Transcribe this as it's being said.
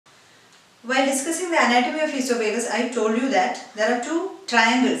While discussing the anatomy of esophagus, I told you that there are two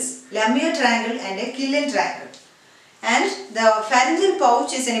triangles, Lamia triangle and a Killian triangle. And the pharyngeal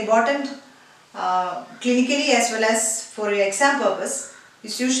pouch is an important clinically as well as for your exam purpose.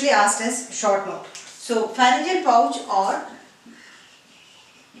 It's usually asked as short note. So, pharyngeal pouch or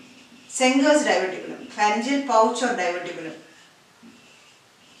Zenker's diverticulum, pharyngeal pouch or diverticulum,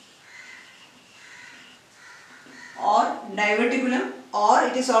 or diverticulum, or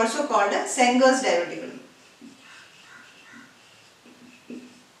it is also called a Zenker's diverticulum.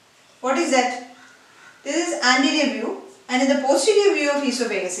 What is that? This is anterior view, and in the posterior view of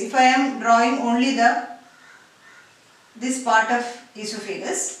esophagus, if I am drawing only this part of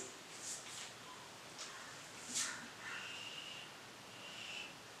esophagus,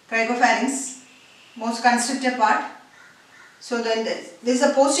 cricopharynx, most constricted part. So then this is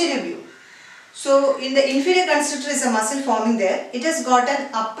a posterior view. So in the inferior constrictor is a muscle forming there. It has got an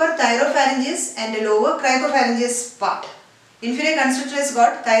upper thyropharyngeus and a lower cricopharyngeus part. Inferior constrictor has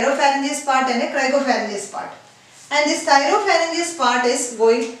got thyropharyngeus part and a cricopharyngeus part. And this thyropharyngeus part is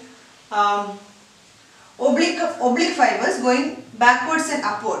going oblique fibers going backwards and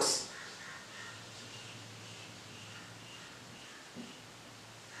upwards.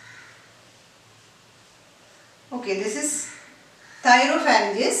 Okay, this is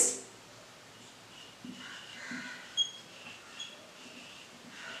thyropharyngeus.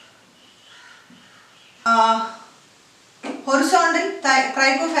 Horizontal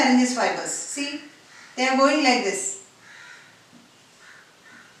cricopharyngeus fibers. See, they are going like this.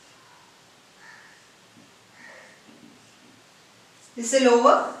 This is a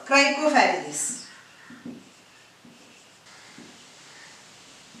lower cricopharyngeus.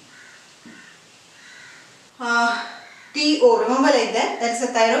 TO, remember like that. That is the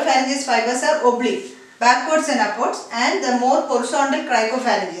thyropharyngeus fibers are oblique, backwards and upwards, and the more horizontal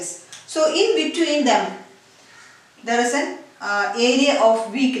cricopharyngeus. So in between them, there is an area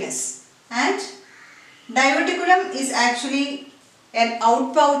of weakness, and diverticulum is actually an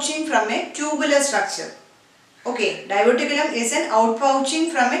outpouching from a tubular structure. Okay, diverticulum is an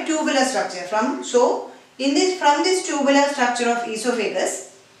outpouching from a tubular structure. From this tubular structure of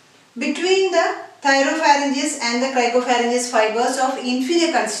esophagus, between the thyropharyngeus and the cricopharyngeus fibers of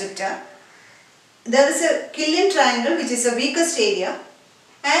inferior constrictor, there is a Killian triangle which is the weakest area,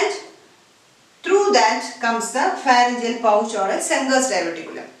 and through that comes the pharyngeal pouch or a Zenker's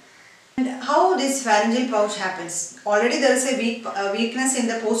diverticulum. And how this pharyngeal pouch happens? Already there is a weakness in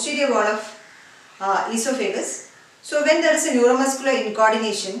the posterior wall of esophagus. So when there is a neuromuscular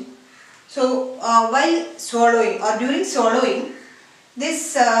incoordination, so while swallowing or during swallowing,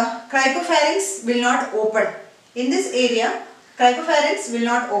 this cricopharynx will not open. In this area, cricopharynx will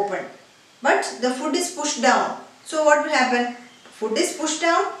not open, but the food is pushed down. So what will happen? Food is pushed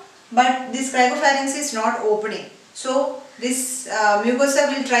down, but this cricopharynx is not opening. So this mucosa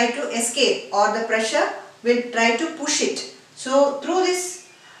will try to escape, or the pressure will try to push it. So through this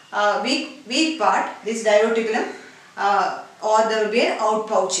weak part, this diverticulum, or there will be an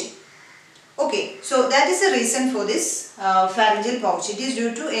outpouching. Okay, so that is the reason for this pharyngeal pouch. It is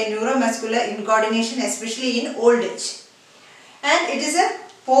due to a neuromuscular incoordination, especially in old age. And it is a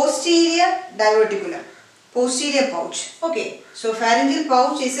posterior diverticulum, posterior pouch. Okay, so pharyngeal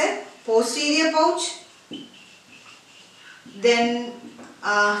pouch is a posterior pouch. Then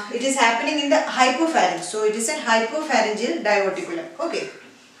it is happening in the hypopharynx. So it is a hypopharyngeal diverticulum. Okay.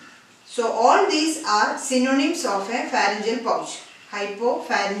 So all these are synonyms of a pharyngeal pouch.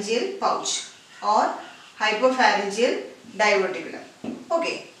 Hypopharyngeal pouch or hypopharyngeal diverticulum.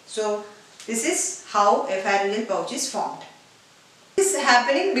 Okay. So this is how a pharyngeal pouch is formed. This is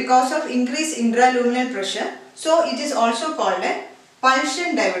happening because of increased intraluminal pressure. So it is also called a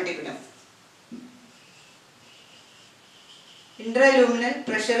pulsion diverticulum. Intraluminal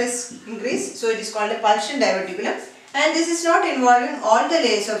pressure is increased, so it is called a pulsion diverticulum, and this is not involving all the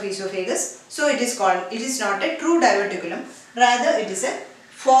layers of esophagus, so it is not a true diverticulum, rather it is a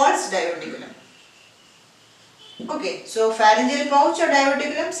false diverticulum. Okay, so pharyngeal pouch or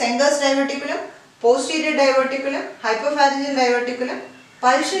diverticulum, Zenker's diverticulum, posterior diverticulum, hypopharyngeal diverticulum,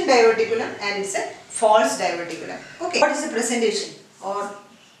 pulsion diverticulum, and it is a false diverticulum. Okay, what is the presentation or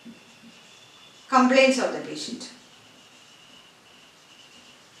complaints of the patient?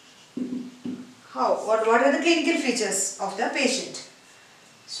 What are the clinical features of the patient?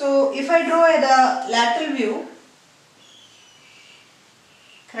 So if I draw the lateral view,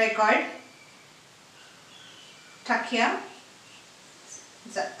 cricoid, trachea,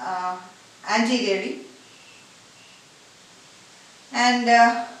 anteriorly, and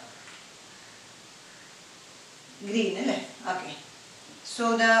green, okay. So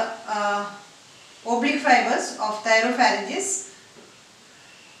So the oblique fibers of thyropharynges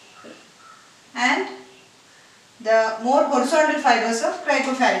and the more horizontal fibers of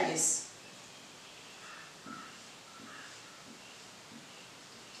cricopharynges.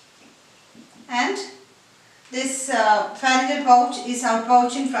 And this pharyngeal pouch is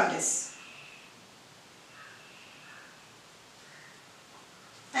outpouching from this.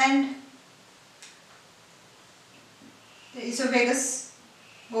 And the esophagus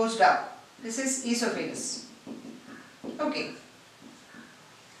goes down. This is esophagus. Okay.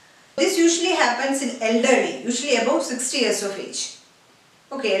 This usually happens in elderly, usually above 60 years of age.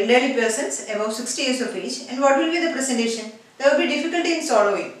 Okay, elderly persons above 60 years of age. And what will be the presentation? There will be difficulty in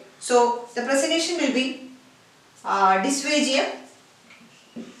swallowing. So the presentation will be dysphagia,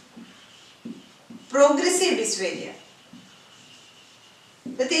 progressive dysphagia.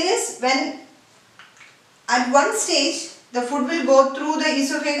 The thing is, when at one stage the food will go through the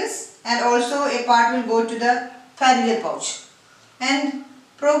esophagus and also a part will go to the pharyngeal pouch. And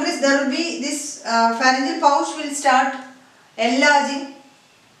there will be this pharyngeal pouch will start enlarging,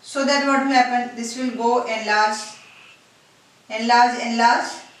 so that what will happen? This will go enlarge,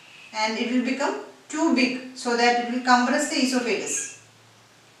 and it will become too big, so that it will compress the esophagus.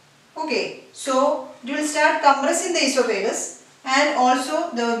 Okay, so it will start compressing the esophagus, and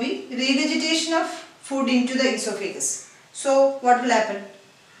also there will be regurgitation of food into the esophagus. So what will happen?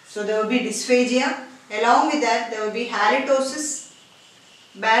 So there will be dysphagia. Along with that, there will be halitosis,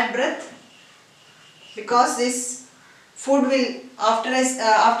 bad breath, because this food will after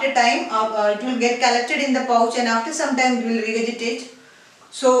time it will get collected in the pouch, and after some time it will regurgitate.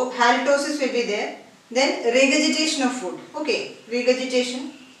 So halitosis will be there. Then regurgitation of food. Okay,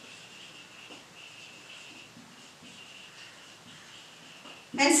 regurgitation.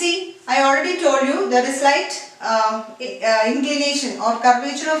 And see, I already told you there is slight inclination or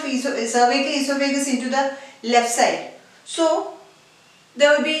curvature of cervical esophagus into the left side. So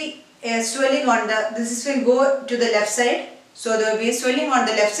there will be a swelling on this will go to the left side. So there will be a swelling on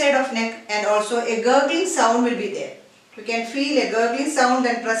the left side of neck, and also a gurgling sound will be there. You can feel a gurgling sound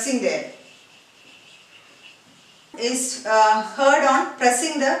and pressing there. Is heard on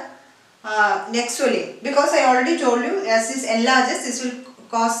pressing the neck swelling, because I already told you, as this enlarges, this will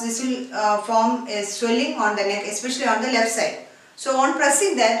form a swelling on the neck, especially on the left side. So on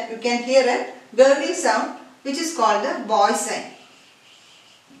pressing that, you can hear a gurgling sound, which is called the Boy's sign.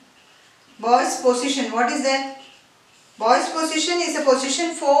 Boy's position. What is that? Boy's position is a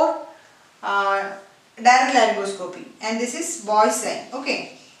position for direct laryngoscopy, and this is Boy's sign.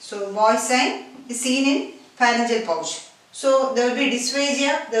 Okay, so Boy's sign is seen in pharyngeal pouch. So there will be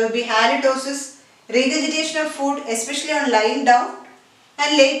dysphagia, there will be halitosis, regurgitation of food, especially on lying down,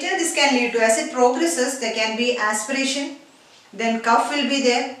 and later this can lead to, as it progresses, there can be aspiration, then cough will be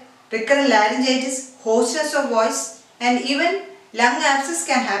there, recurrent laryngitis, hoarseness of voice, and even lung abscess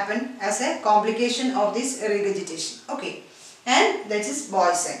can happen as a complication of this regurgitation. Okay, and that is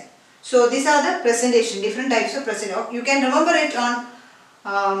Boy's sign. So these are the presentation, different types of presentation. You can remember it on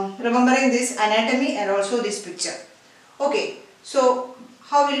remembering this anatomy and also this picture. Okay, so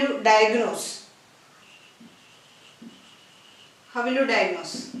how will you diagnose? How will you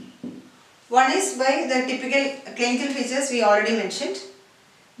diagnose? One is by the typical clinical features we already mentioned.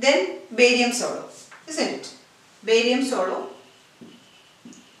 Then barium swallow, isn't it? Barium swallow.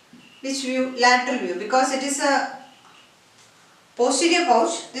 Which view? Lateral view, because it is a posterior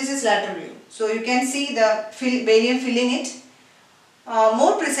pouch. This is lateral view. So you can see the barium filling it.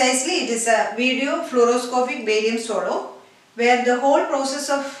 More precisely, it is a video fluoroscopic barium swallow, where the whole process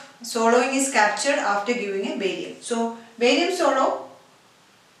of swallowing is captured after giving a barium. So barium swallow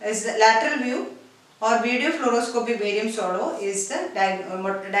is the lateral view, or video fluoroscopy barium swallow is the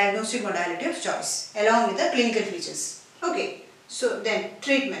diagnostic modality of choice, along with the clinical features. Okay, so then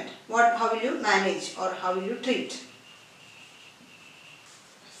treatment. How will you manage, or how will you treat?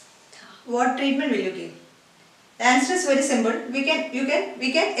 What treatment will you give? The answer is very simple. We can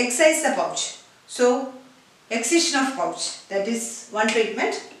excise the pouch. So excision of pouch, that is one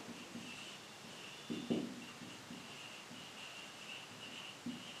treatment.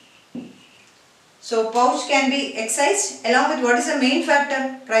 So pouch can be excised, along with what is the main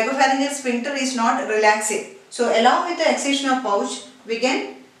factor? Cricopharyngeal sphincter is not relaxing. So along with the excision of pouch, we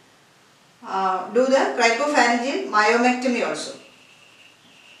can do the cricopharyngeal myomectomy also.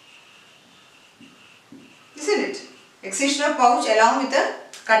 Isn't it? Excision of pouch along with the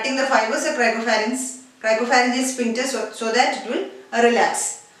cutting the fibers of cricopharyngeal sphincter so that it will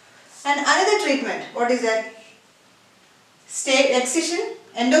relax. And another treatment, what is that? Excision,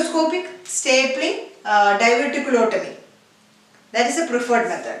 endoscopic, stapling, diverticulotomy. That is a preferred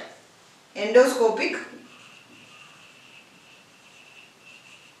method. Endoscopic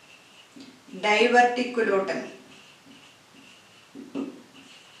diverticulotomy.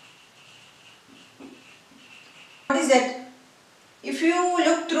 What is that? If you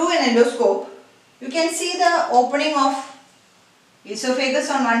look through an endoscope, you can see the opening of esophagus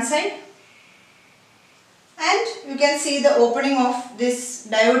on one side and you can see the opening of this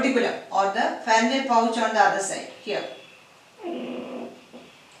diverticulum or the pharyngeal pouch on the other side here.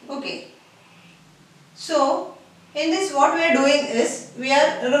 Okay. So, in this what we are doing is, we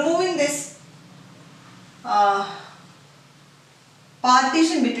are removing this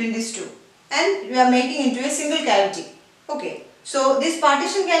partition between these two and we are making into a single cavity. Okay. So, this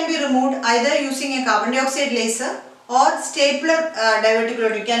partition can be removed either using a carbon dioxide laser or stapler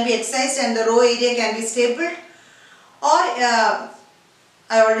diverticulotomy. It can be excised and the raw area can be stapled, or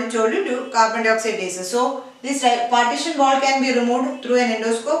I already told you to carbon dioxide laser. So, this partition wall can be removed through an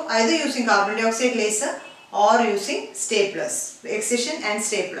endoscope either using carbon dioxide laser or using staplers, excision and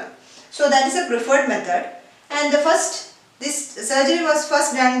stapler. So, that is a preferred method, and this surgery was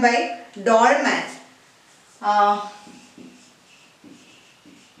first done by Dolman.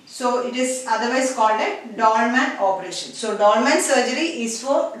 So, it is otherwise called a Dolman operation. So, Dolman surgery is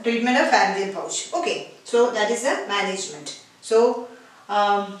for treatment of pharyngeal pouch. Okay. So, that is the management. So,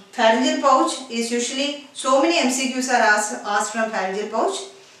 pharyngeal pouch is usually, so many MCQs are asked from pharyngeal pouch.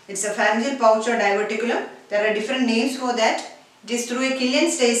 It's a pharyngeal pouch or diverticulum. There are different names for that. It is through a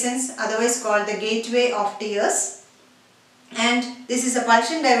Killian stenosis, otherwise called the gateway of tears. And this is a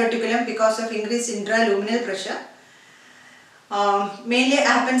pulsion diverticulum because of increased intraluminal pressure. Mainly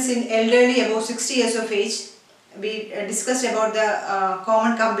happens in elderly above 60 years of age. We discussed about the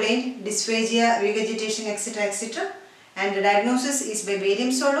common complaint, dysphagia, regurgitation, etc. etc. And the diagnosis is by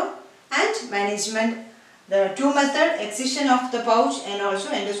barium solo, and management, the two method, excision of the pouch and also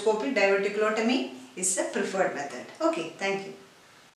endoscopic diverticulotomy is the preferred method. Okay, thank you.